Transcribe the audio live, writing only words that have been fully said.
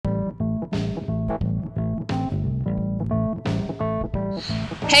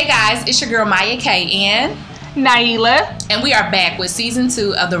Hey guys, it's your girl Maya K and Naila. And we are back with season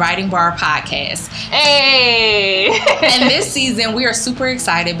 2 of the Writing Bar podcast. Hey! And this season we are super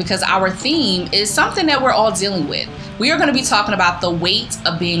excited because our theme is something that we're all dealing with. We are going to be talking about the weight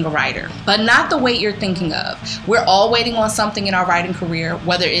of being a writer, but not the weight you're thinking of. We're all waiting on something in our writing career,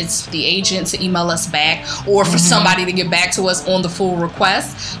 whether it's the agent to email us back or for somebody to get back to us on the full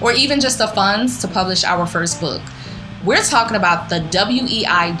request, or even just the funds to publish our first book. We're talking about the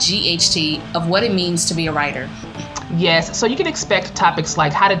WEIGHT of what it means to be a writer. Yes, so you can expect topics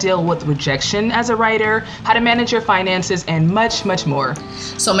like how to deal with rejection as a writer, how to manage your finances, and much, much more.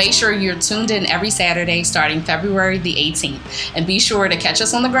 So make sure you're tuned in every Saturday starting February the 18th. And be sure to catch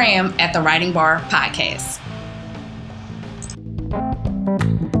us on the gram at the Writing Bar Podcast.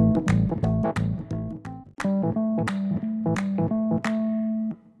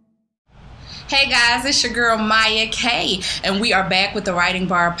 Hey guys, it's your girl Maya K, and we are back with the Writing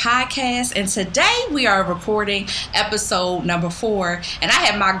Bar Podcast, and today we are recording episode number 4, and I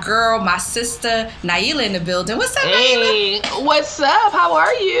have my girl, my sister, Naila in the building. What's up, Naila? Naila? What's up? How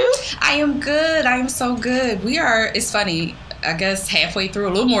are you? I am good. I am so good. It's funny, I guess halfway through,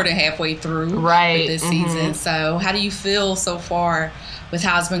 a little more than halfway through with this season. So how do you feel so far with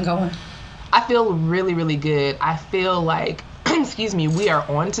how it's been going? I feel really, really good. I feel like we are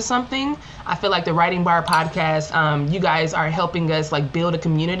on to something. I feel like the Writing Bar podcast, you guys are helping us like build a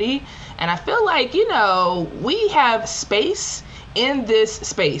community. And I feel like, we have space in this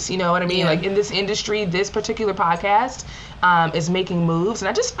space, you know what I mean? Yeah. Like in this industry, this particular podcast is making moves,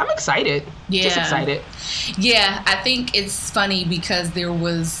 and I'm excited. Yeah. Just excited. Yeah, I think it's funny because there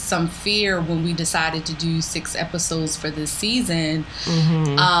was some fear when we decided to do 6 episodes for this season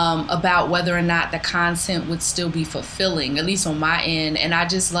about whether or not the content would still be fulfilling, at least on my end. And I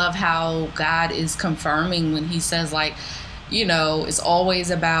just love how God is confirming when he says, like, it's always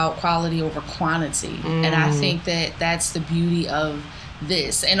about quality over quantity. And I think that that's the beauty of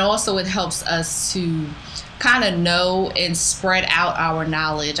this. And also it helps us to kind of know and spread out our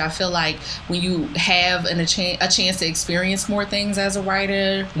knowledge. I feel like when you have a chance to experience more things as a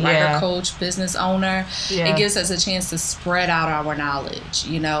writer, coach, business owner, it gives us a chance to spread out our knowledge,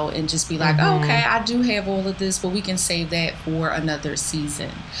 and just be like, oh, okay, I do have all of this, but we can save that for another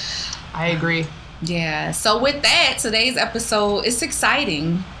season. I agree. Yeah. So with that, today's episode is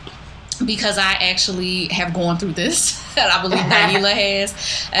exciting because I actually have gone through this. And I believe Naila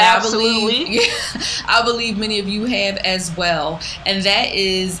has. And absolutely. I believe many of you have as well. And that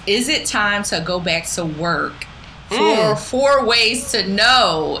is it time to go back to work? 4 ways to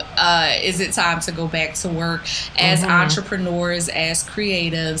know, is it time to go back to work as entrepreneurs, as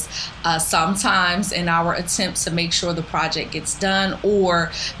creatives, sometimes in our attempts to make sure the project gets done,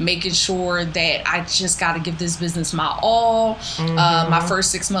 or making sure that I just got to give this business my all. My first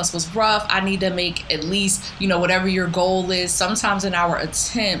 6 months was rough. I need to make at least, whatever your goal is. Sometimes in our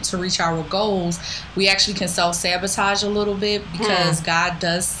attempt to reach our goals, we actually can self-sabotage a little bit because God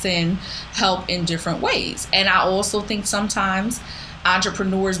does send help in different ways. And I also think sometimes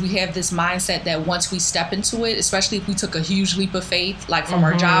entrepreneurs, we have this mindset that once we step into it, especially if we took a huge leap of faith, like from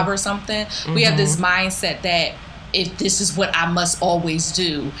our job or something, we have this mindset that if this is what I must always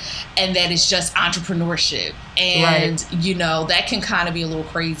do, and that it's just entrepreneurship. And, that can kind of be a little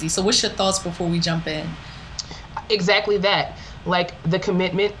crazy. So what's your thoughts before we jump in? Exactly that. Like the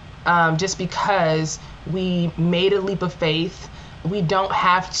commitment, just because we made a leap of faith, we don't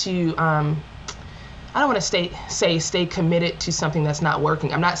have to, I don't want to stay committed to something that's not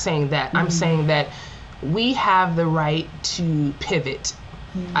working. I'm not saying that. I'm saying that we have the right to pivot.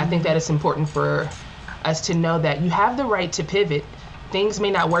 I think that it's important for us to know that you have the right to pivot. Things may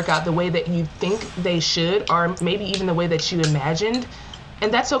not work out the way that you think they should, or maybe even the way that you imagined.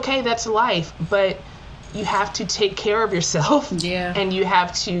 And that's okay. That's life. But you have to take care of yourself. Yeah. And you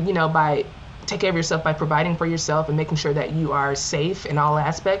have to, take care of yourself by providing for yourself and making sure that you are safe in all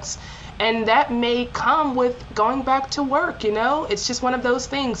aspects. And that may come with going back to work, It's just one of those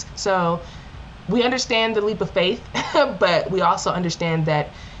things. So we understand the leap of faith, but we also understand that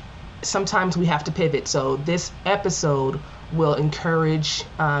sometimes we have to pivot. So this episode will encourage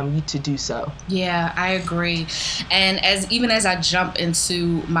you to do so. Yeah, I agree. And as I jump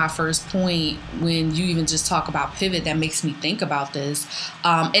into my first point, when you even just talk about pivot, that makes me think about this.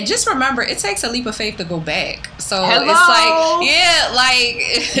 And just remember, it takes a leap of faith to go back. So it's like,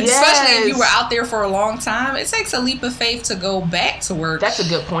 especially if you were out there for a long time, it takes a leap of faith to go back to work. That's a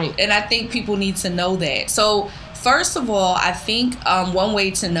good point. And I think people need to know that. So first of all, I think one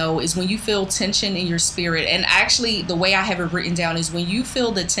way to know is when you feel tension in your spirit. And actually, the way I have it written down is when you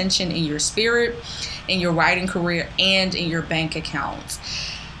feel the tension in your spirit, in your writing career, and in your bank account.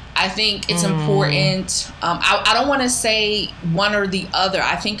 I think it's important. I don't want to say one or the other.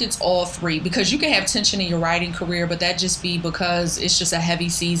 I think it's all three, because you can have tension in your writing career, but that just be because it's just a heavy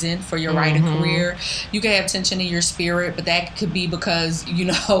season for your writing career. You can have tension in your spirit, but that could be because,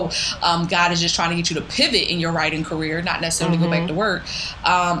 God is just trying to get you to pivot in your writing career, not necessarily go back to work.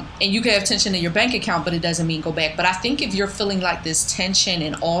 And you can have tension in your bank account, but it doesn't mean go back. But I think if you're feeling like this tension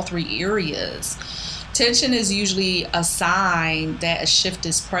in all three areas, tension is usually a sign that a shift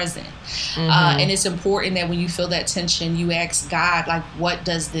is present. And it's important that when you feel that tension, you ask God, like, what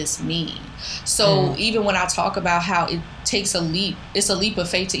does this mean? So even when I talk about how it takes it's a leap of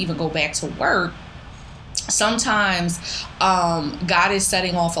faith to even go back to work, sometimes God is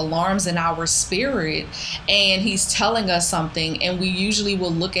setting off alarms in our spirit, and he's telling us something, and we usually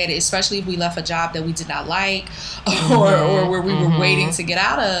will look at it, especially if we left a job that we did not like or where we were waiting to get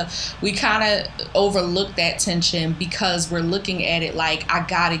out of. We kind of overlook that tension because we're looking at it like, I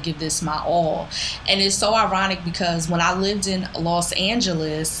gotta give this my all. And it's so ironic because when I lived in Los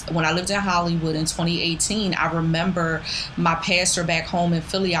Angeles, when I lived in Hollywood in 2018, I remember my pastor back home in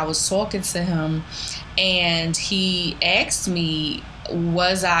Philly, I was talking to him, and he asked me,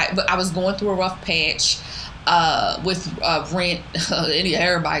 I was going through a rough patch with rent.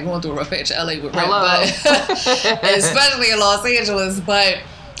 Everybody going through a rough patch in LA with rent, but especially in Los Angeles. But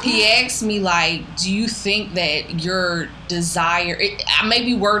he asked me, like, do you think that your desire, I may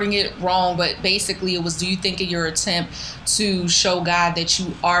be wording it wrong, but basically it was, do you think in your attempt to show God that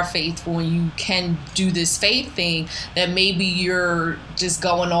you are faithful and you can do this faith thing, that maybe you're just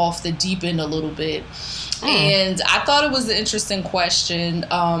going off the deep end a little bit? And I thought it was an interesting question,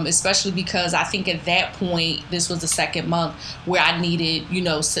 especially because I think at that point, this was the second month where I needed,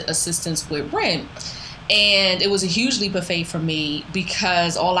 assistance with rent. And it was a huge leap of faith for me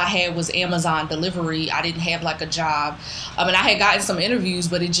because all I had was Amazon delivery. I didn't have like a job. I had gotten some interviews,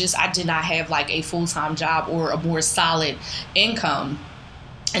 but I did not have like a full-time job or a more solid income.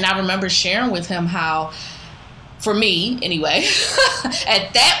 And I remember sharing with him how, for me anyway,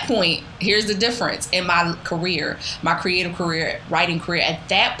 at that point, here's the difference in my career, my creative career, writing career. At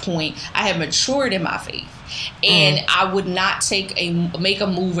that point, I had matured in my faith. And I would not make a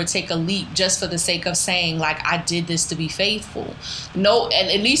move or take a leap just for the sake of saying, like, I did this to be faithful. No, and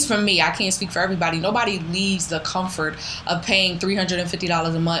at least for me, I can't speak for everybody. Nobody leaves the comfort of paying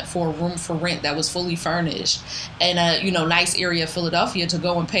 $350 a month for a room for rent that was fully furnished in a nice area of Philadelphia to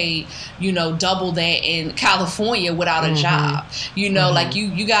go and pay double that in California without a job. Like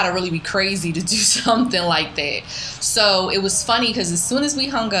you got to really be crazy to do something like that. So it was funny because as soon as we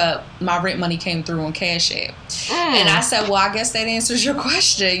hung up, my rent money came through on Cash App. And I said, well, I guess that answers your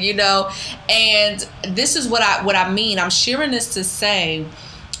question, and this is what I mean. I'm sharing this to say,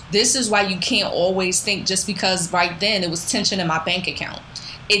 this is why you can't always think just because right then it was tension in my bank account.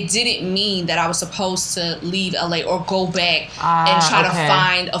 It didn't mean that I was supposed to leave LA or go back and try to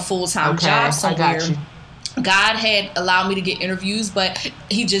find a full-time job somewhere. I got you. God had allowed me to get interviews, but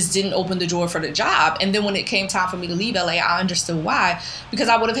he just didn't open the door for the job. And then when it came time for me to leave LA, I understood why. Because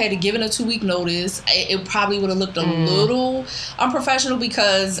I would have had to give in a 2-week notice. It probably would have looked a little unprofessional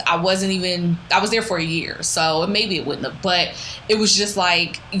because I was there for a year. So maybe it wouldn't have. But it was just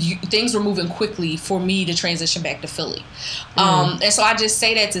like things were moving quickly for me to transition back to Philly. And so I just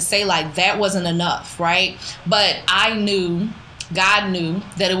say that to say, like, that wasn't enough, right? But God knew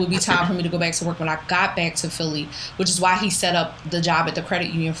that it would be time for me to go back to work when I got back to Philly, which is why he set up the job at the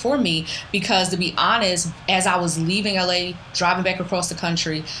credit union for me. Because to be honest, as I was leaving LA, driving back across the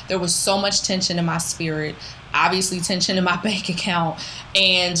country, there was so much tension in my spirit, obviously tension in my bank account,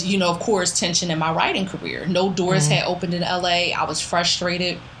 and, of course, tension in my writing career. No doors had opened in LA. I was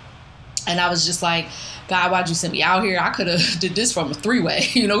frustrated. And I was just like, God, why'd you send me out here? I could have did this from a 3-way.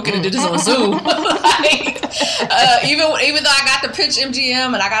 We could have did this on Zoom. Even though I got to pitch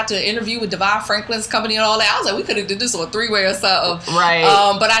MGM and I got to interview with Devon Franklin's company and all that, I was like, we could have did this on a 3-way or something. Right.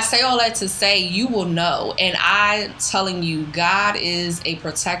 But I say all that to say, you will know. And I'm telling you, God is a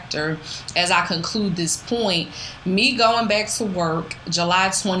protector. As I conclude this point, me going back to work July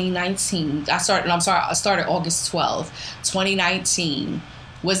 2019, I started August 12th, 2019.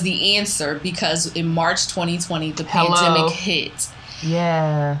 Was the answer, because in March 2020, the pandemic hit.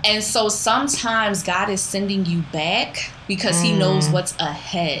 Yeah. And so sometimes God is sending you back because he knows what's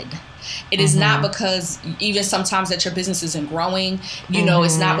ahead. It is not because even sometimes that your business isn't growing,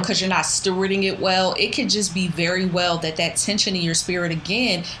 it's not because you're not stewarding it well. It could just be very well that tension in your spirit,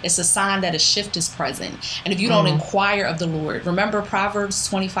 again, it's a sign that a shift is present. And if you don't inquire of the Lord, remember Proverbs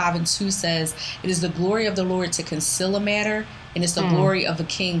 25:2 says, it is the glory of the Lord to conceal a matter and it's the glory of a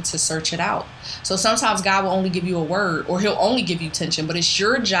king to search it out. So sometimes God will only give you a word, or he'll only give you tension, but it's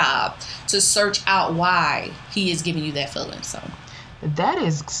your job to search out why he is giving you that feeling. So that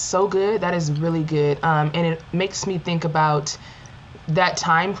is so good. That is really good. And it makes me think about that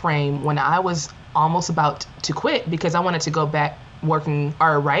time frame when I was almost about to quit because I wanted to go back working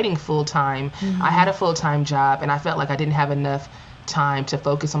or writing full time. I had a full time job and I felt like I didn't have enough time to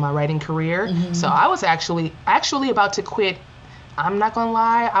focus on my writing career. So I was actually about to quit. I'm not gonna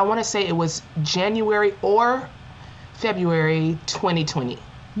lie, I want to say it was January or February 2020.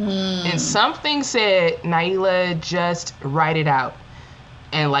 And something said, Naila, just write it out.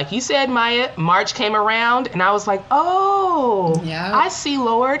 And like you said, Maya, March came around and I was like, oh, yeah. I see,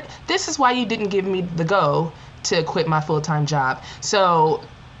 Lord. This is why you didn't give me the go to quit my full-time job. So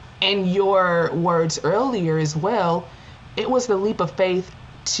in your words earlier as well, it was the leap of faith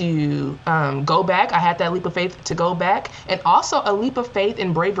to go back. I had that leap of faith to go back, and also a leap of faith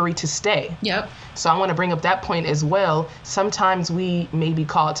and bravery to stay. Yep. So I want to bring up that point as well. Sometimes we may be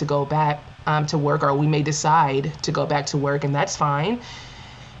called to go back to work, or we may decide to go back to work, and that's fine.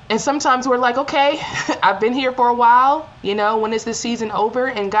 And sometimes we're like, okay, I've been here for a while, you know, when is this season over?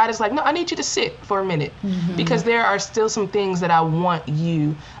 And God is like, no, I need you to sit for a minute because there are still some things that I want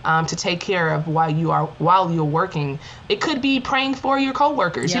you to take care of while you're working. It could be praying for your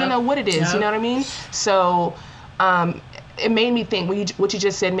coworkers. Yep. You don't know what it is. Yep. You know what I mean? So it made me think, what you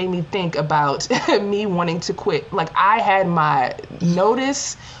just said made me think about me wanting to quit. Like I had my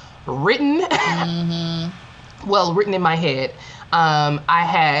notice written, written in my head. I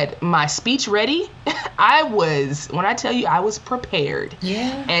had my speech ready. When I tell you, I was prepared.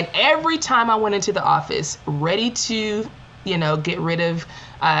 Yeah. And every time I went into the office, ready to, get rid of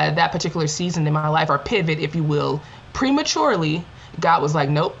that particular season in my life, or pivot, if you will, prematurely, God was like,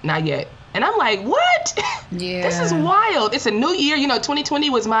 nope, not yet. And I'm like, what? Yeah. This is wild. It's a new year. 2020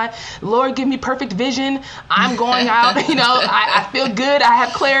 was my Lord, give me perfect vision. I'm going out. I feel good. I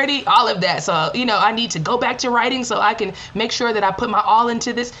have clarity, all of that. So, I need to go back to writing so I can make sure that I put my all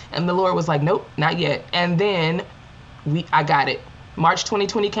into this. And the Lord was like, nope, not yet. And then I got it. March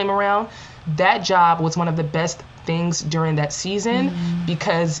 2020 came around. That job was one of the best things during that season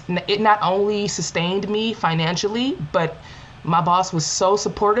because it not only sustained me financially, but my boss was so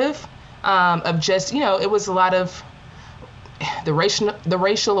supportive. Of just, it was a lot of the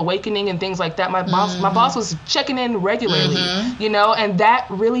racial awakening and things like that. My boss was checking in regularly, and that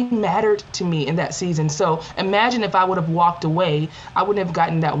really mattered to me in that season. So imagine if I would have walked away, I wouldn't have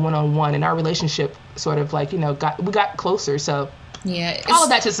gotten that one-on-one, and our relationship sort of like, we got closer. So yeah, all of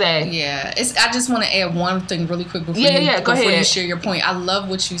that to say. Yeah, I just want to add one thing really quick before you share your point. I love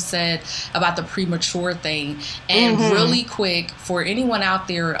what you said about the premature thing. And really quick, for anyone out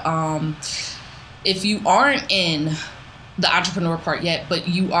there, if you aren't in the entrepreneur part yet, but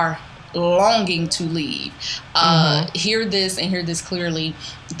you are longing to leave, hear this clearly.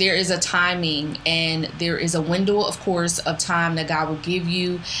 There is a timing and there is a window, of course, of time that God will give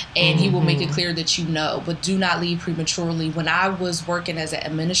you, and he will make it clear that but do not leave prematurely. When I was working as an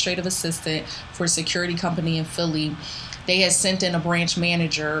administrative assistant for a security company in Philly, they had sent in a branch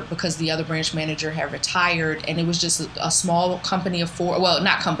manager because the other branch manager had retired, and it was just a small company of four. Well,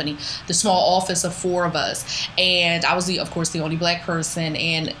 not company, the small office of four of us. And I was, of course, the only black person.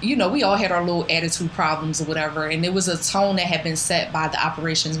 And, we all had our little attitude problems or whatever. And it was a tone that had been set by the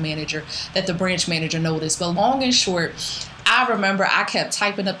operations manager that the branch manager noticed. But long and short, I remember I kept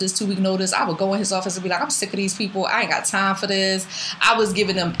typing up this 2-week notice. I would go in his office and be like, I'm sick of these people. I ain't got time for this. I was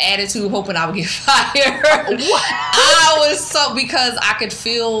giving them attitude, hoping I would get fired. I was because I could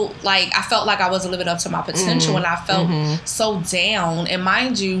feel like, I felt like I wasn't living up to my potential, and I felt so down. And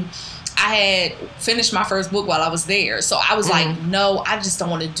mind you, I had finished my first book while I was there. So I was like, no, I just don't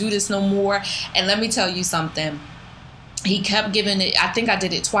want to do this no more. And let me tell you something. He kept giving it. I think I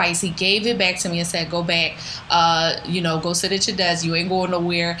did it twice. He gave it back to me and said, go back, go sit at your desk. You ain't going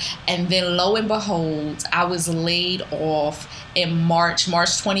nowhere. And then lo and behold, I was laid off in March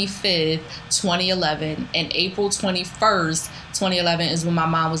 25th, 2011. And April 21st, 2011 is when my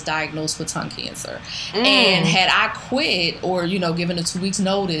mom was diagnosed with tongue cancer. And had I quit or, given a 2 weeks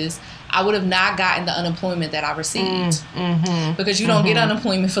notice, I would have not gotten the unemployment that I received. Because you don't get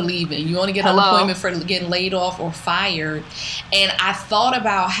unemployment for leaving. You only get unemployment for getting laid off or fired. And I thought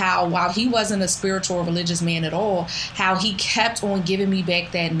about how, while he wasn't a spiritual or religious man at all, how he kept on giving me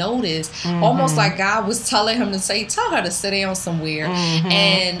back that notice, almost like God was telling him to tell her to sit down somewhere.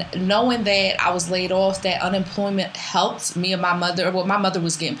 And knowing that I was laid off, that unemployment helped me and my mother, my mother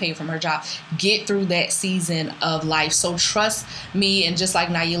was getting paid from her job, get through that season of life. So trust me, and just like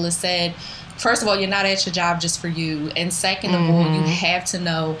Naila said, first of all, you're not at your job just for you. And second of all, you have to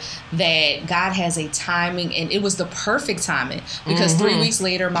know that God has a timing, and it was the perfect timing because 3 weeks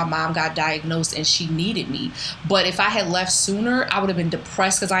later, my mom got diagnosed and she needed me. But if I had left sooner, I would have been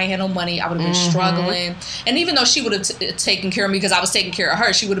depressed because I ain't had no money. I would have been struggling. And even though she would have taken care of me because I was taking care of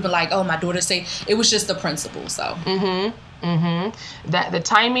her, she would have been like, oh, my daughter say it was just the principle. So that the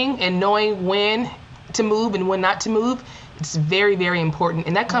timing and knowing when to move and when not to move, it's very, very important.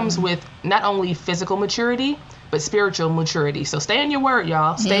 And that comes with not only physical maturity, but spiritual maturity. So stay in your word,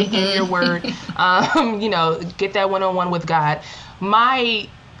 y'all. Stay in your word. Get that one-on-one with God. I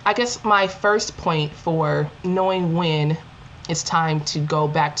guess my first point for knowing when it's time to go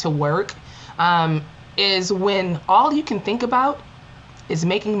back to work is when all you can think about is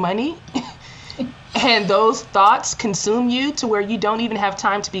making money. And those thoughts consume you to where you don't even have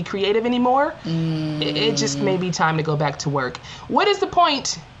time to be creative anymore. It just may be time to go back to work. What is the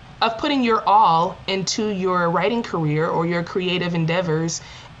point of putting your all into your writing career or your creative endeavors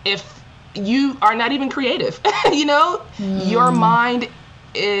if you are not even creative? Your mind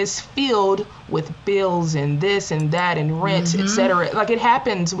is filled with bills and this and that and rent, etc. Like, it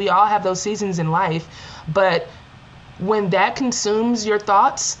happens. We all have those seasons in life. But when that consumes your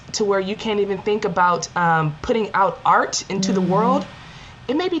thoughts to where you can't even think about putting out art into the world,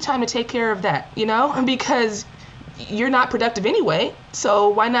 it may be time to take care of that, because you're not productive anyway. So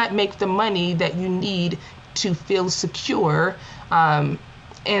why not make the money that you need to feel secure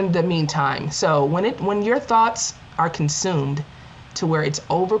in the meantime? So when your thoughts are consumed to where it's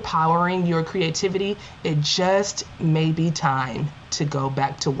overpowering your creativity, it just may be time to go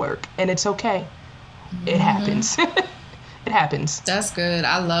back to work. And it's okay. It happens. It happens. That's good.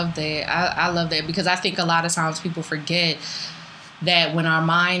 I love that. I love that because I think a lot of times people forget that when our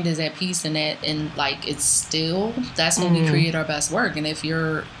mind is at peace and it's still, that's when we create our best work. And if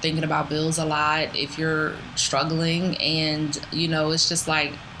you're thinking about bills a lot, if you're struggling and, it's just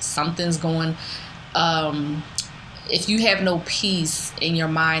like something's going, if you have no peace in your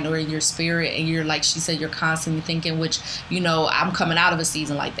mind or in your spirit and you're, like she said, you're constantly thinking, which, I'm coming out of a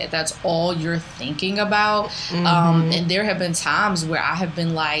season like that. That's all you're thinking about. And there have been times where I have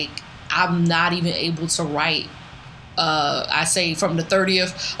been like, I'm not even able to write. I say from the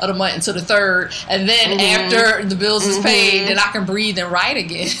 30th of the month until the 3rd. And then after the bills is paid, then I can breathe and write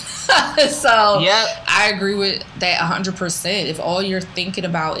again. So I agree with that 100%. If all you're thinking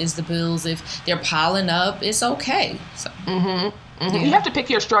about is the bills, if they're piling up, it's okay. So. You have to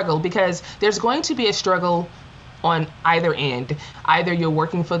pick your struggle because there's going to be a struggle on either end. Either you're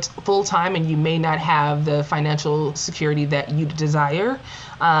working full time and you may not have the financial security that you desire.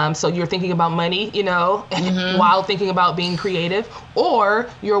 So you're thinking about money, while thinking about being creative, or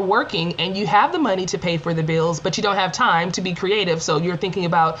you're working and you have the money to pay for the bills, but you don't have time to be creative. So you're thinking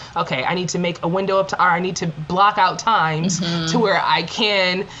about, okay, I need to make a window of time, or I need to block out times to where I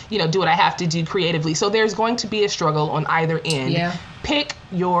can, do what I have to do creatively. So there's going to be a struggle on either end. Yeah. Pick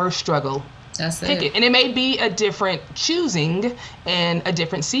your struggle. Pick it. And it may be a different choosing and a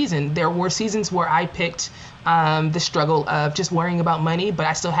different season. There were seasons where I picked the struggle of just worrying about money, but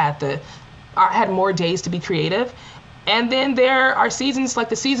I still had I had more days to be creative. And then there are seasons like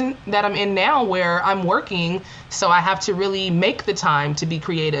the season that I'm in now where I'm working, so I have to really make the time to be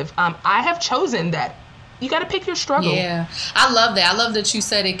creative. I have chosen that. You got to pick your struggle. Yeah. I love that. I love that you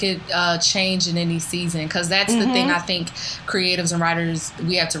said it could change in any season, because that's the thing I think creatives and writers,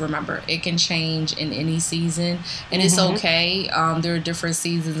 we have to remember. It can change in any season, and it's okay. There are different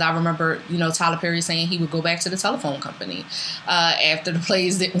seasons. I remember, Tyler Perry saying he would go back to the telephone company after the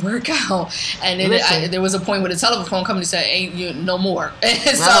plays didn't work out. And then there was a point where the telephone company said, ain't no more.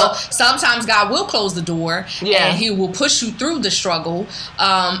 And so sometimes God will close the door and he will push you through the struggle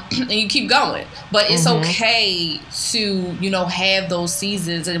and you keep going. But it's okay to, have those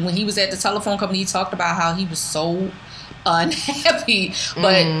seasons. And when he was at the telephone company, he talked about how he was so unhappy,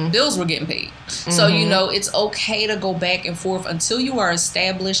 but bills were getting paid. So, it's okay to go back and forth until you are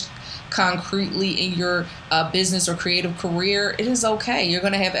established concretely in your business or creative career. It is okay. You're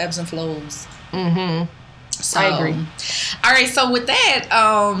going to have ebbs and flows. So, I agree. All right. So with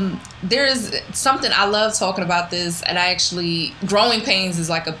that, there's something I love talking about this, and growing pains is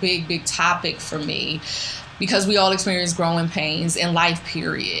like a big, big topic for me, because we all experience growing pains in life,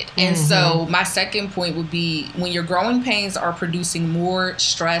 period. And so my second point would be, when your growing pains are producing more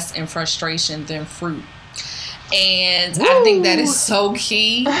stress and frustration than fruit. And I think that is so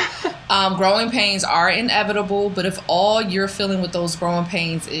key. Growing pains are inevitable, but if all you're feeling with those growing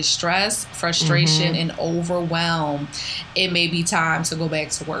pains is stress, frustration, and overwhelm, it may be time to go back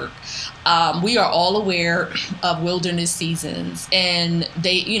to work. We are all aware of wilderness seasons, and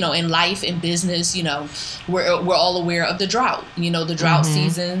they, in life and business, we're all aware of the drought, the drought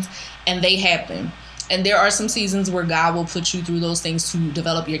seasons, and they happen. And there are some seasons where God will put you through those things to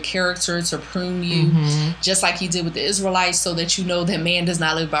develop your character, to prune you, just like he did with the Israelites, so that you know that man does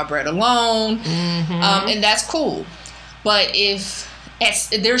not live by bread alone. And that's cool. But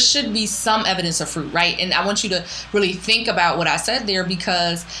there should be some evidence of fruit, right? And I want you to really think about what I said there,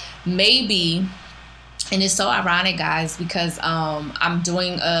 because maybe, and it's so ironic, guys, because I'm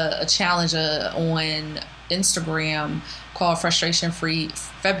doing a challenge on Instagram called Frustration Free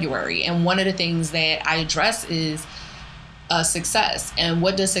February. And one of the things that I address is success, and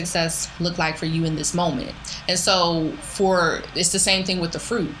what does success look like for you in this moment. And so it's the same thing with the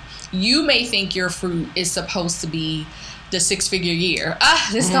fruit. You may think your fruit is supposed to be the 6-figure year.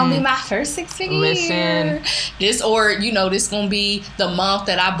 This is gonna be my first 6-figure year. This gonna be the month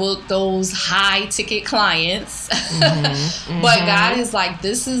that I book those high ticket clients. But God is like,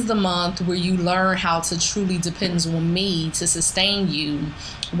 this is the month where you learn how to truly depend on me to sustain you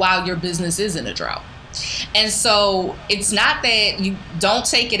while your business is in a drought. And so it's not that you don't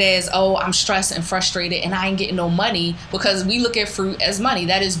take it as, oh, I'm stressed and frustrated and I ain't getting no money, because we look at fruit as money.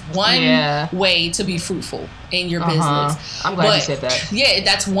 That is one way to be fruitful in your business. I'm glad you said that. Yeah,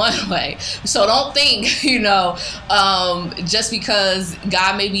 that's one way. So don't think, just because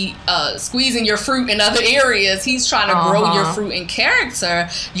God may be squeezing your fruit in other areas, he's trying to grow your fruit and character.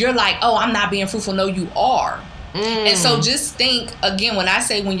 You're like, oh, I'm not being fruitful. No, you are. And so just think, again, when I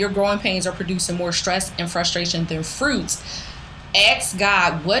say when your growing pains are producing more stress and frustration than fruits, ask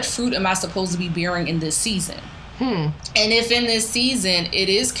God, what fruit am I supposed to be bearing in this season? And if in this season it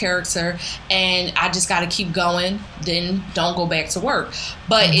is character and I just got to keep going, then don't go back to work.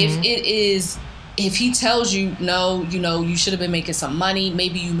 But if he tells you, no, you should have been making some money,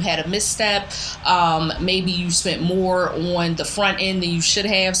 maybe you had a misstep, maybe you spent more on the front end than you should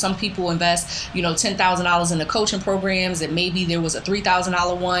have. Some people invest, $10,000 in the coaching programs, and maybe there was a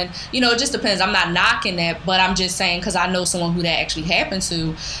 $3,000 one. It just depends. I'm not knocking that, but I'm just saying, because I know someone who that actually happened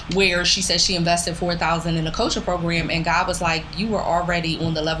to, where she said she invested $4,000 in a coaching program, and God was like, you were already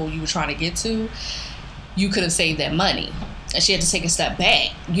on the level you were trying to get to. You could have saved that money. And she had to take a step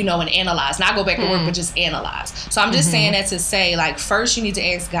back, and analyze. Not go back to work, but just analyze. So I'm just saying that to say, like, first you need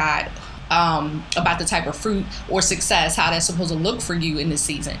to ask God about the type of fruit or success, how that's supposed to look for you in this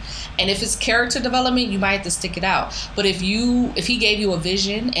season. And if it's character development, you might have to stick it out. But if he gave you a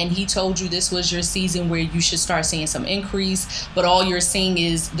vision and he told you this was your season where you should start seeing some increase, but all you're seeing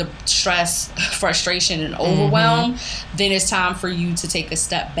is the stress, frustration, and overwhelm, then it's time for you to take a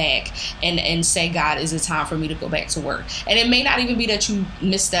step back and say, God, is it time for me to go back to work? And it may not even be that you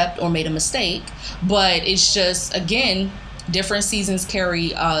misstepped or made a mistake, but it's just, again, different seasons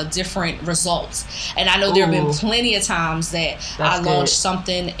carry different results. And I know there have been plenty of times that I launched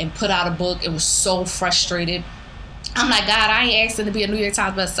something and put out a book and was so frustrated. I'm like, God, I ain't asking to be a New York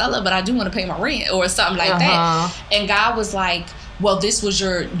Times bestseller, but I do want to pay my rent or something like that. And God was like, well, this was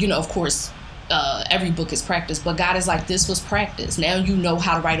your, of course, every book is practice, but God is like, this was practice. Now you know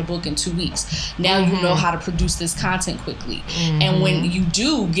how to write a book in 2 weeks. Now you know how to produce this content quickly. And when you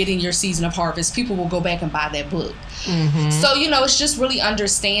do get in your season of harvest, people will go back and buy that book. So, it's just really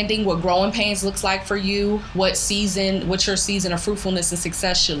understanding what growing pains looks like for you, what your season of fruitfulness and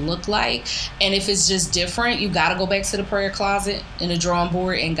success should look like. And if it's just different, you got to go back to the prayer closet and the drawing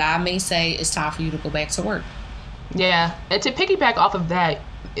board, and God may say it's time for you to go back to work. Yeah. And to piggyback off of that,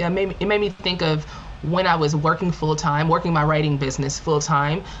 it made me think of when I was working my writing business full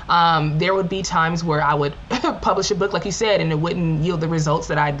time. There would be times where I would publish a book, like you said, and it wouldn't yield the results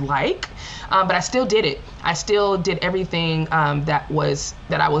that I'd like. But I still did it. I still did everything that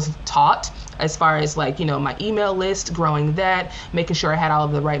I was taught, as far as my email list, growing that, making sure I had all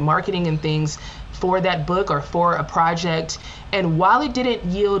of the right marketing and things for that book or for a project. And while it didn't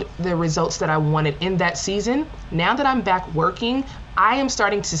yield the results that I wanted in that season, now that I'm back working, I am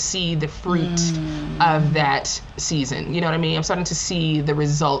starting to see the fruit of that season. You know what I mean? I'm starting to see the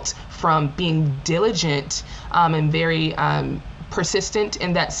results from being diligent and very persistent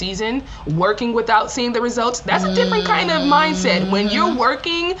in that season, working without seeing the results, that's a different kind of mindset. When you're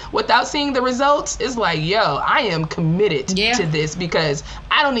working without seeing the results, it's like, yo, I am committed to this, because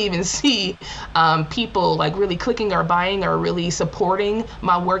I don't even see people like really clicking or buying or really supporting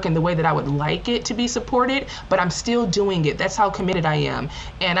my work in the way that I would like it to be supported, but I'm still doing it. That's how committed I am.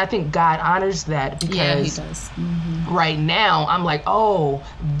 And I think God honors that, because he does. Right now I'm like, oh,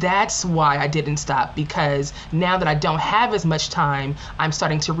 that's why I didn't stop, because now that I don't have as much time, I'm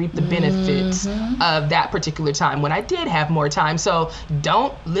starting to reap the benefits of that particular time when I did have more time. So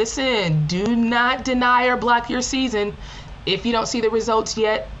do not deny or block your season. If you don't see the results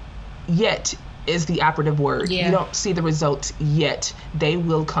yet is the operative word. You don't see the results yet. They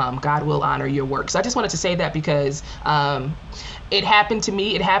will come. God will honor your work. So I just wanted to say that, because it happened to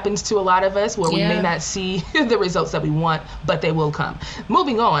me. It happens to a lot of us, where we may not see the results that we want, but they will come.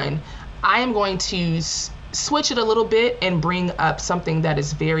 Moving on, I am going to switch it a little bit and bring up something that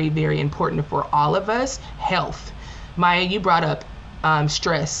is very, very important for all of us: health. Maya, you brought up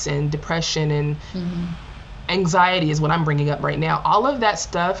stress and depression and anxiety is what I'm bringing up right now. All of that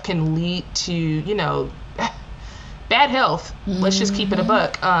stuff can lead to, bad health. Let's just keep it a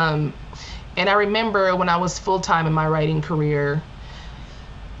buck. And I remember when I was full-time in my writing career,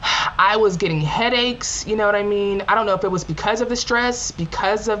 I was getting headaches, you know what I mean? I don't know if it was because of the stress,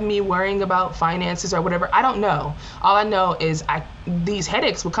 because of me worrying about finances or whatever. I don't know. All I know is these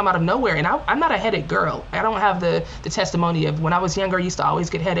headaches would come out of nowhere. And I'm not a headache girl. I don't have the testimony of when I was younger, I used to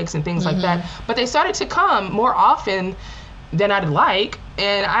always get headaches and things like that. But they started to come more often than I'd like.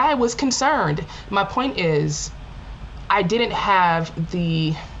 And I was concerned. My point is, I didn't have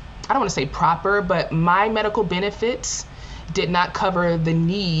I don't want to say proper, but my medical benefits did not cover the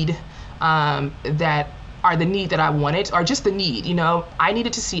need that I wanted, or just the need. I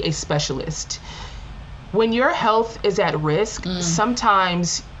needed to see a specialist. When your health is at risk,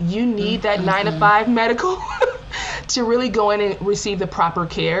 sometimes you need that 9-to-5 medical to really go in and receive the proper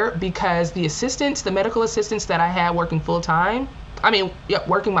care, because the medical assistants that I had working full-time,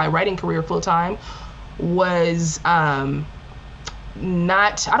 working my writing career full-time, was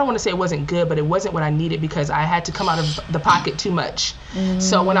not, I don't want to say it wasn't good, but it wasn't what I needed, because I had to come out of the pocket too much.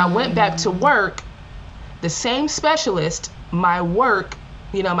 So when I went back to work, the same specialist, my work,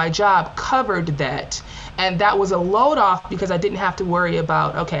 my job covered that. And that was a load off, because I didn't have to worry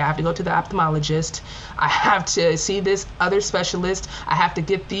about, okay, I have to go to the ophthalmologist, I have to see this other specialist, I have to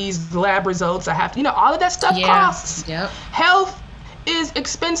get these lab results, I have to, all of that stuff costs. Health is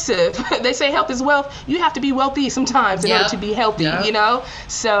expensive. They say health is wealth. You have to be wealthy sometimes in order to be healthy,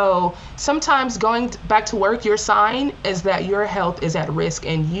 So sometimes going back to work, your sign is that your health is at risk,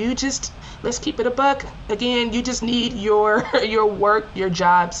 and let's keep it a buck. Again, you just need your work, your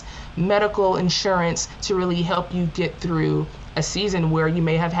job's medical insurance to really help you get through a season where you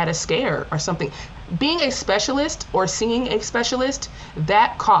may have had a scare or something. Being a specialist or seeing a specialist,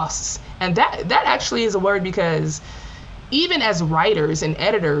 that costs. And that actually is a word, because even as writers and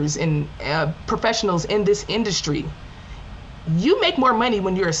editors and professionals in this industry, you make more money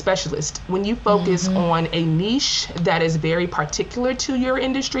when you're a specialist, when you focus on a niche that is very particular to your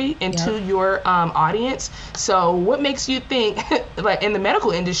industry and to your audience. So what makes you think, like in the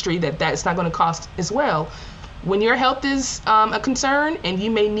medical industry, that's not going to cost as well? When your health is a concern and you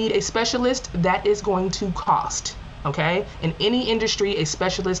may need a specialist, that is going to cost. Okay, in any industry, a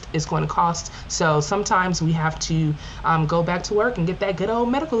specialist is going to cost. So sometimes we have to go back to work and get that good old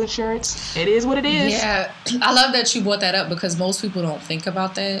medical insurance. It is what it is. Yeah, I love that you brought that up, because most people don't think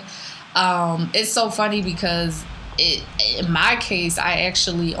about that. It's so funny, because in my case, I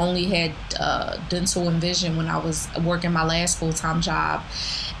actually only had dental and vision when I was working my last full-time job.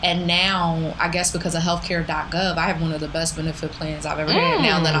 And now, I guess because of healthcare.gov, I have one of the best benefit plans I've ever had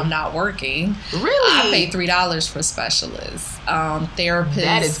now that I'm not working. Really? I pay $3 for specialists, therapists.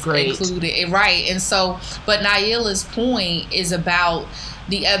 That is great. Included. Right. And so, but Naila's point is about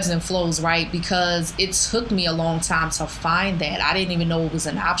the ebbs and flows, right? Because it took me a long time to find that. I didn't even know it was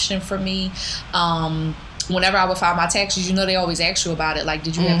an option for me. Whenever I would file my taxes, they always ask you about it. Like,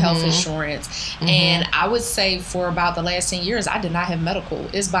 did you have health insurance? And I would say for about the last 10 years, I did not have medical.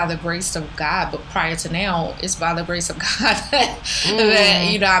 It's by the grace of God. But prior to now, it's by the grace of God that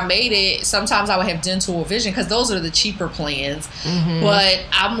I made it. Sometimes I would have dental or vision, because those are the cheaper plans. But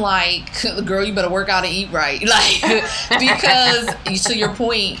I'm like, girl, you better work out and eat right. Like, because to your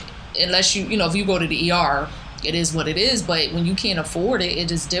point, unless if you go to the ER, it is what it is. But when you can't afford it,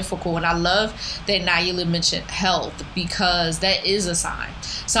 it is difficult. And I love that Naila mentioned health, because that is a sign.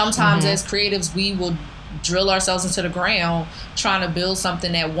 Sometimes as creatives, we will drill ourselves into the ground trying to build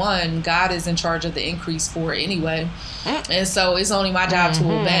something that, one, God is in charge of the increase for anyway. And so it's only my job to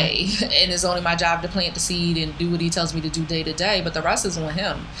obey, and it's only my job to plant the seed and do what he tells me to do day to day, but the rest is on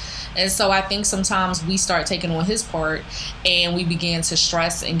him. And so I think sometimes we start taking on his part and we begin to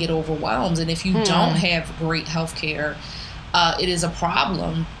stress and get overwhelmed. And if you don't have great health care, it is a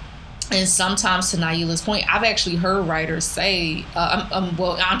problem. And sometimes, to Naila's point, I've actually heard writers say,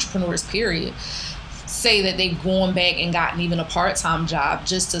 entrepreneurs, period, say that they've gone back and gotten even a part-time job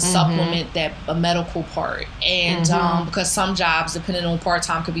just to supplement that a medical part. And because some jobs, depending on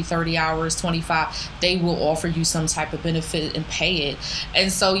part-time, could be 30 hours, 25, they will offer you some type of benefit and pay it.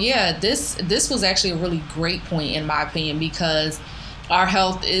 And so, yeah, this was actually a really great point, in my opinion, because our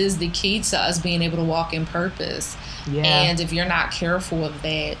health is the key to us being able to walk in purpose. Yeah. And if you're not careful of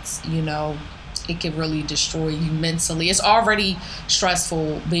that, you know, it can really destroy you mentally. It's already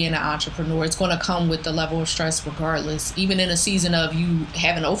stressful being an entrepreneur. It's going to come with the level of stress regardless, even in a season of you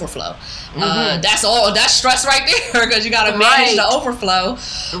having overflow. That's stress right there, because you got to manage the overflow.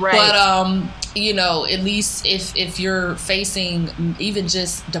 Right. But, you know, at least if you're facing even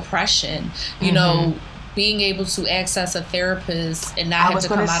just depression, you know, being able to access a therapist and not have to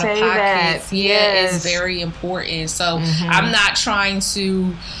come out of pocket, is very important. So I'm not trying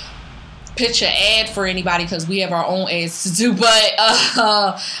to pitch an ad for anybody, because we have our own ads to do, but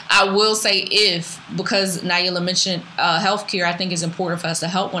I will say, because Naila mentioned healthcare, I think it's important for us to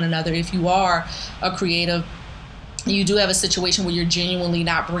help one another. If you are a creative, you do have a situation where you're genuinely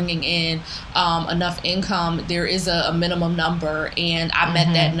not bringing in enough income, there is a minimum number, and I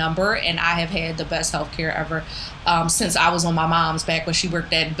met that number, and I have had the best healthcare ever since I was on my mom's, back when she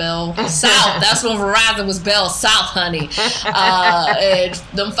worked at Bell South. That's when Verizon was Bell South, honey. And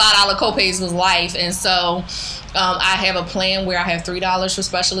them $5 copays was life. And so I have a plan where I have $3 for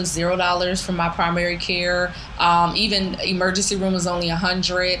specialists, $0 for my primary care. Even emergency room was only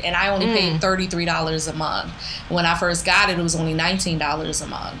 $100, and I only paid $33 a month. When I first got it, it was only $19 a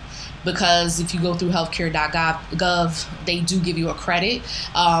month. Because if you go through healthcare.gov, they do give you a credit.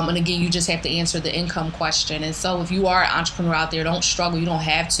 And again, you just have to answer the income question. And so if you are an entrepreneur out there, don't struggle. You don't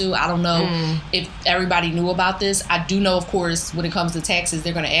have to. I don't know if everybody knew about this. I do know, of course, when it comes to taxes,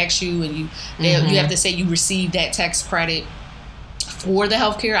 they're going to ask you, and you have to say you received that tax credit for the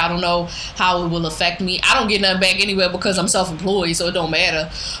healthcare. I don't know how it will affect me. I don't get nothing back anyway because I'm self-employed, so it don't matter.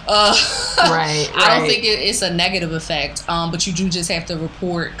 I don't think it's a negative effect, but you do just have to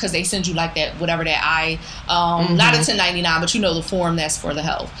report, because they send you like that, whatever that not a 1099, but you know, the form that's for the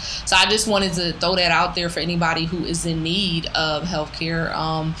health. So I just wanted to throw that out there for anybody who is in need of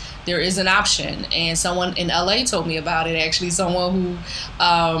healthcare. There is an option, and someone in LA told me about it, actually, someone who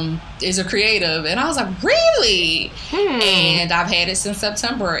is a creative, and I was like, really? And I've had it since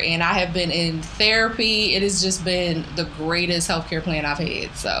September, and I have been in therapy. It has just been the greatest healthcare plan I've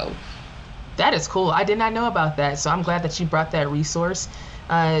had. So that is cool. I did not know about that, so I'm glad that you brought that resource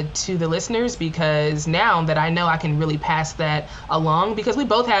to the listeners, because now that I know, I can really pass that along, because we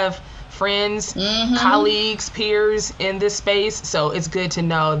both have friends, colleagues, peers in this space. So it's good to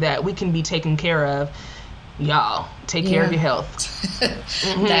know that we can be taken care of. Y'all, take care of your health.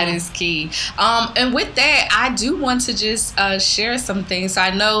 That is key. And with that, I do want to just share some things. So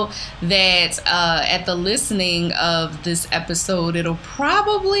I know that at the listening of this episode, it'll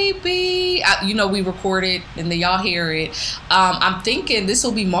probably be, we record it and then y'all hear it. I'm thinking this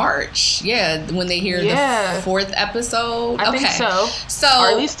will be March. Yeah, when they hear the fourth episode. I think so. Or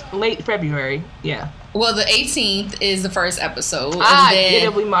at least late February. Yeah. Well, the 18th is the first episode. And then,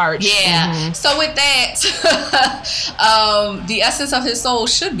 it'll be March. Yeah. So with that, The Essence of His Soul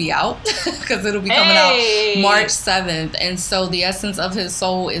should be out, because it'll be coming out March 7th. And so The Essence of His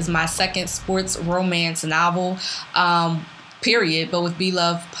Soul is my second sports romance novel, period, but with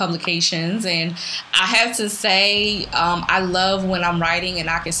Beloved Publications. And I have to say, I love when I'm writing and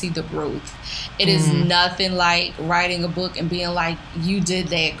I can see the growth. It is nothing like writing a book and being like, you did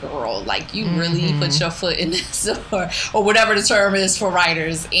that, girl. Like, you really put your foot in this, or whatever the term is for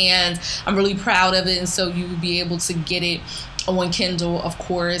writers. And I'm really proud of it. And so you will be able to get it on Kindle, of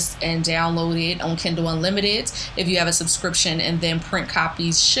course, and download it on Kindle Unlimited if you have a subscription, and then print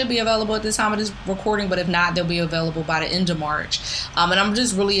copies should be available at the time of this recording, but if not, they'll be available by the end of March. And I'm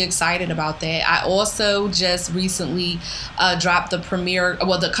just really excited about that. I also just recently dropped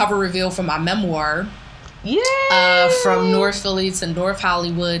the cover reveal for my memoir. From North Philly to North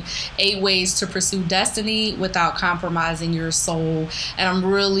Hollywood, 8 ways to pursue destiny without compromising your soul. And I'm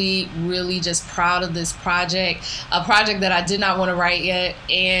really, really just proud of this project, a project that I did not want to write yet.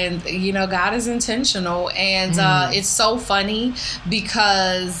 And, you know, God is intentional. And it's so funny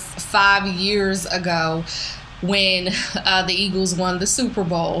because 5 years ago, when the Eagles won the Super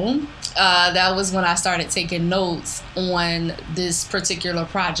Bowl, that was when I started taking notes on this particular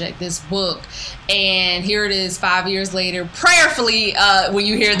project, this book. And here it is 5 years later. Prayerfully, when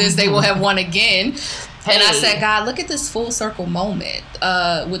you hear this, they will have won again. Hey. And I said, God, look at this full circle moment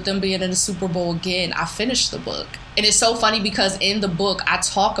with them being in the Super Bowl again. I finished the book. And it's so funny because in the book, I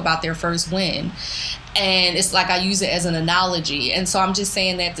talk about their first win. And it's like I use it as an analogy. And so I'm just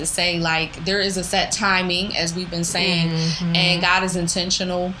saying that to say, like, there is a set timing, as we've been saying, and God is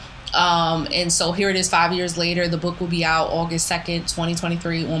intentional. And so here it is 5 years later. The book will be out August 2nd,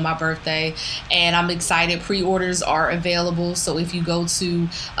 2023 on my birthday. And I'm excited. Pre-orders are available. So if you go to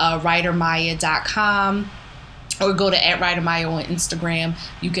writermaya.com or go to @writermaya on Instagram,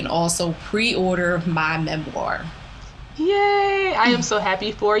 you can also pre-order my memoir. Yay! I am so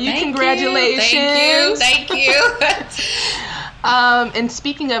happy for you. Congratulations. Thank you. And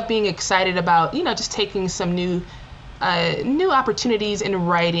speaking of being excited about, you know, just taking some new opportunities in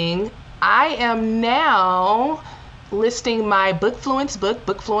writing, I am now listing my Bookfluence book,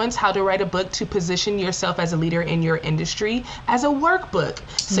 Bookfluence, How to Write a Book to Position Yourself as a Leader in Your Industry, as a workbook.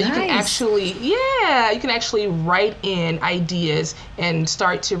 So you can actually write in ideas and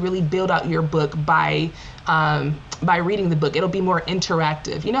start to really build out your book by reading the book. It'll be more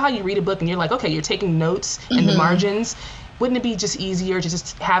interactive. You know how you read a book and you're like, okay, you're taking notes in the margins. Wouldn't it be just easier to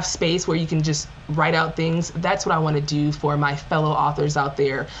just have space where you can just write out things? That's what I want to do for my fellow authors out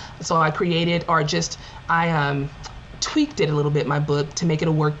there. So I tweaked it a little bit, my book, to make it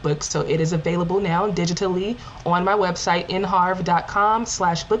a workbook. So it is available now digitally on my website,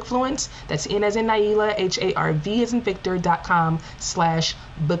 nharv.com/bookfluence. That's N as in Naila, HARV as in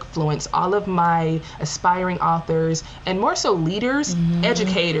Victor.com/bookfluence. All of my aspiring authors, and more so leaders,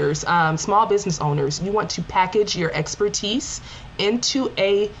 educators, small business owners, you want to package your expertise into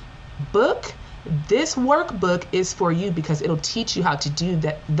a book. This workbook is for you because it'll teach you how to do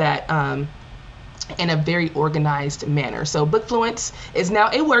that in a very organized manner. So Bookfluence is now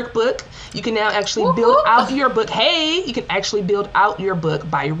a workbook. You can now actually build out your book. Hey, you can actually build out your book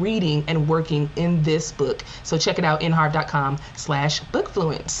by reading and working in this book. So check it out,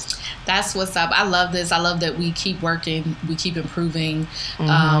 nharv.com/bookfluence. That's what's up. I love this. I love that we keep working, we keep improving,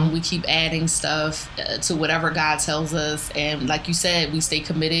 we keep adding stuff to whatever God tells us. And like you said, we stay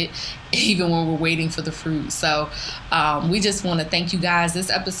committed even when we're waiting for the fruit. So we just want to thank you guys. This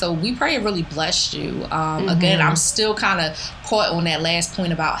episode, we pray it really blessed you. Again, I'm still kind of caught on that last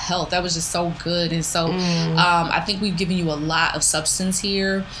point about health. That was just so good. And so I think we've given you a lot of substance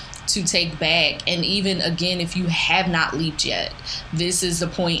here to take back. And even again, if you have not leaped yet, this is the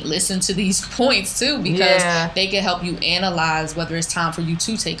point. Listen to these points too, because they can help you analyze whether it's time for you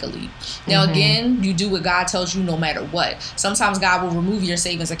to take a leap. Now again, you do what God tells you no matter what. Sometimes God will remove your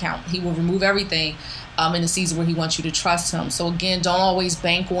savings account. He will remove everything in the season where he wants you to trust him. So again, don't always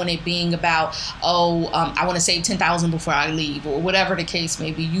bank on it being about, I want to save $10,000 before I leave, or whatever the case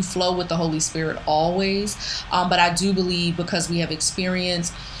may be. You flow with the Holy Spirit always. But I do believe, because we have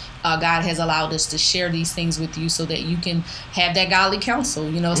experience, God has allowed us to share these things with you so that you can have that godly counsel.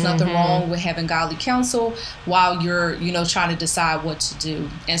 You know, there's nothing wrong with having godly counsel while you're, you know, trying to decide what to do.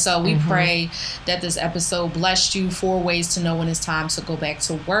 And so we pray that this episode blessed you. 4 ways to know when it's time to go back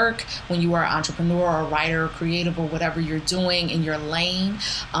to work, when you are an entrepreneur or a writer or creative or whatever you're doing in your lane.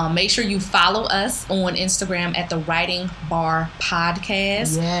 Make sure you follow us on Instagram at The Writing Bar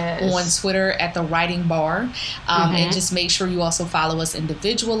Podcast, on Twitter at The Writing Bar, and just make sure you also follow us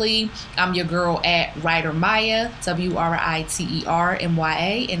individually. I'm your girl at Writer Maya,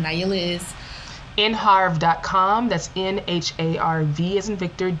 WRITERMYA, and Naila is nharv.com. That's NHARV as in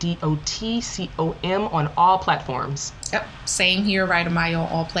Victor, DOTCOM on all platforms. Yep, same here, Writer Maya on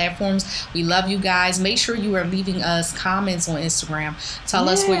all platforms. We love you guys. Make sure you are leaving us comments on Instagram. Tell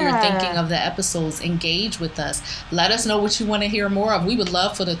us what you're thinking of the episodes. Engage with us. Let us know what you want to hear more of. We would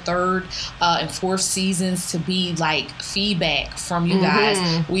love for the 3rd and 4th seasons to be like feedback from you guys.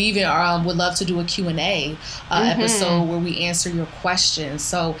 We even would love to do a Q&A episode where we answer your questions.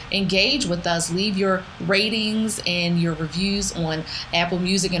 So engage with us. Leave your ratings and your reviews on Apple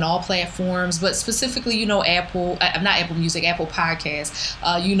Music and all platforms, but specifically, you know, Apple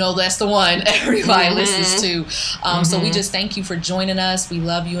Podcasts. You know, that's the one everybody listens to. So we just thank you for joining us. We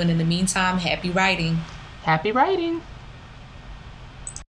love you. And in the meantime, happy writing. Happy writing.